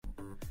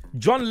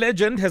John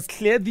Legend has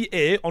cleared the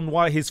air on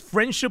why his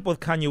friendship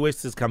with Kanye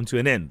West has come to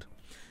an end.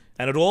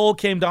 And it all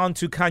came down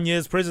to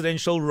Kanye's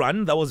presidential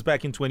run that was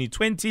back in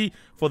 2020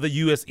 for the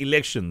US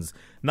elections.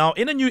 Now,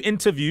 in a new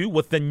interview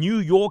with the New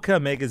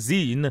Yorker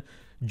magazine,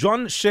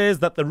 John shares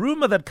that the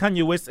rumor that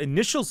Kanye West's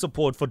initial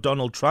support for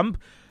Donald Trump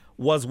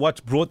was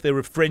what brought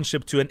their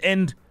friendship to an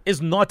end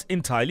is not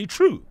entirely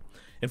true.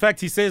 In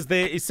fact, he says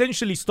they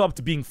essentially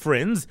stopped being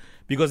friends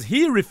because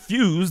he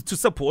refused to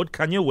support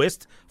Kanye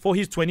West for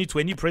his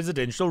 2020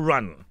 presidential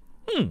run.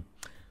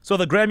 So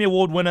the Grammy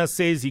Award winner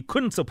says he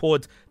couldn't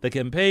support the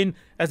campaign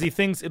as he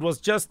thinks it was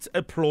just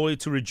a ploy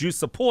to reduce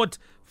support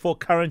for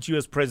current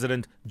US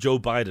President Joe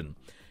Biden.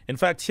 In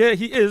fact, here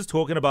he is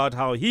talking about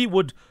how he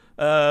would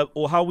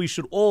or how we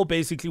should all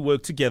basically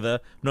work together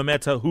no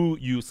matter who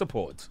you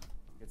support.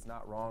 It's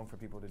not wrong for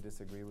people to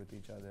disagree with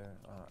each other.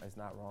 It's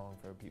not wrong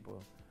for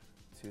people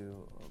to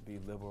be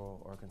liberal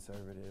or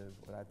conservative.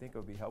 But I think it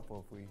would be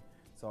helpful if we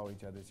saw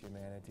each other's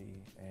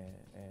humanity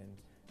and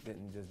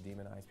didn't just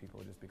demonize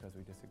people just because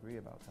we disagree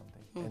about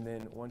something. And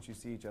then once you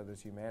see each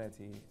other's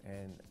humanity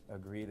and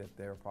agree that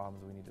there are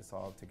problems we need to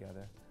solve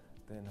together,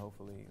 then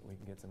hopefully we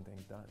can get some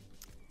things done.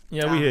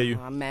 Yeah, we hear you.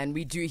 Man,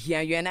 we do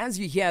hear you. And as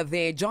you hear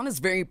there, John is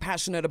very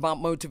passionate about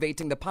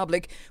motivating the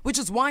public, which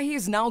is why he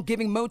is now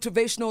giving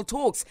motivational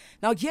talks.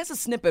 Now, here's a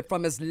snippet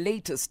from his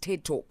latest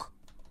TED Talk.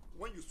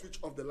 When you switch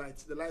off the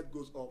light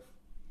goes off.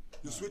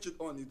 You switch it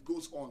on, it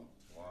goes on.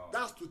 Wow.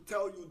 That's to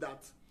tell you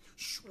that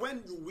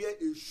when you wear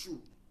a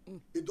shoe,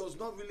 it does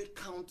not really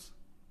count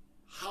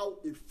how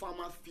a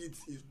farmer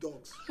feeds his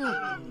dogs.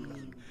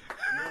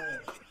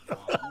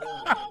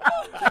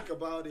 Think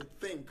about it.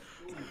 Think.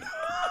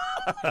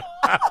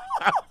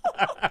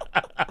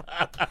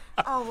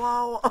 Oh,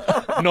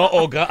 wow. No,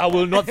 Olga, I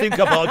will not think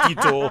about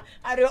it all.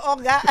 I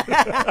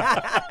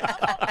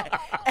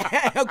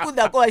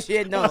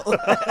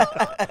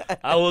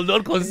will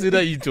not consider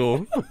it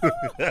all.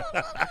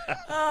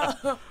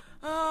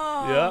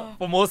 Yeah,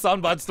 for more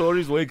Soundbite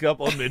Stories, wake up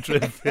on Metro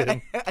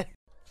FM.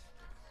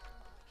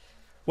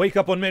 Wake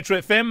up on Metro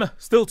FM.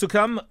 Still to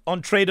come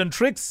on Trade and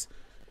Tricks.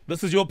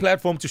 This is your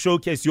platform to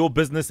showcase your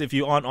business if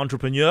you are an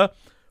entrepreneur.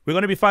 We're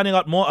going to be finding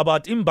out more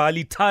about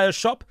Mbali Tire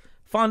Shop,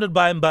 founded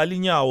by Mbali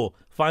Nyawo.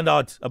 Find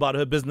out about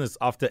her business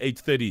after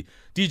 8:30.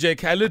 DJ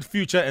Khaled,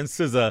 Future and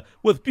Scissor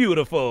with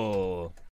Beautiful.